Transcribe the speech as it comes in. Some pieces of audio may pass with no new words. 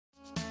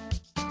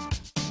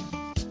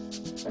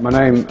My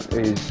name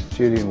is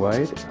Julian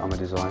Wade, I'm a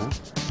designer,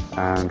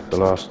 and for the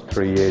last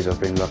 3 years I've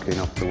been lucky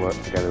enough to work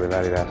together with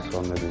Adidas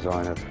on the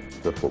design of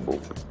the football.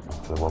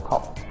 The World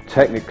Cup.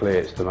 Technically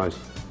it's the most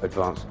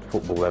advanced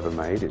football ever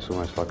made. It's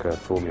almost like a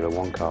Formula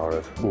 1 car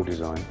of football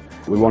design.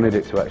 We wanted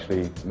it to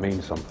actually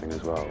mean something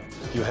as well.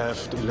 You have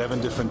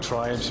 11 different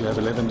tribes, you have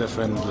 11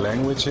 different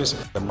languages.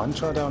 The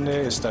mantra down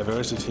there is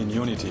diversity and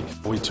unity.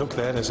 We took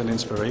that as an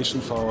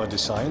inspiration for our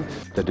design.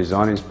 The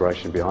design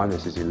inspiration behind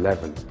this is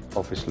 11.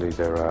 Obviously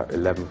there are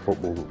 11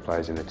 football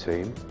players in a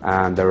team,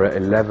 and there are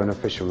 11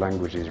 official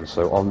languages.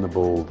 So on the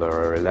ball there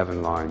are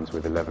 11 lines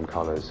with 11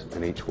 colours,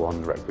 and each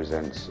one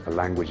represents a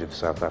language of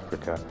South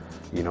Africa,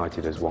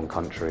 united as one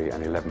country,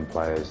 and 11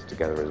 players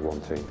together as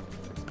one team.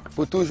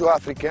 Pour tout joueur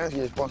africain,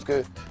 je pense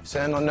que c'est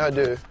un honneur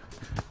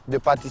de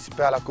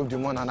participer à la Coupe du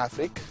Monde en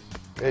Afrique.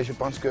 Et je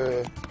pense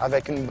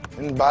qu'avec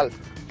une balle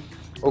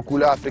aux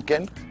couleurs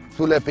africaines,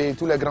 tous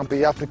les grands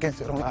pays africains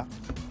seront là.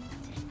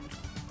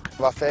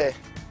 On va faire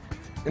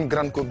une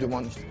grande Coupe du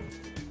Monde.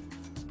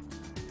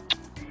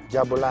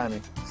 Jabulani,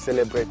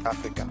 celebrate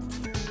Africa.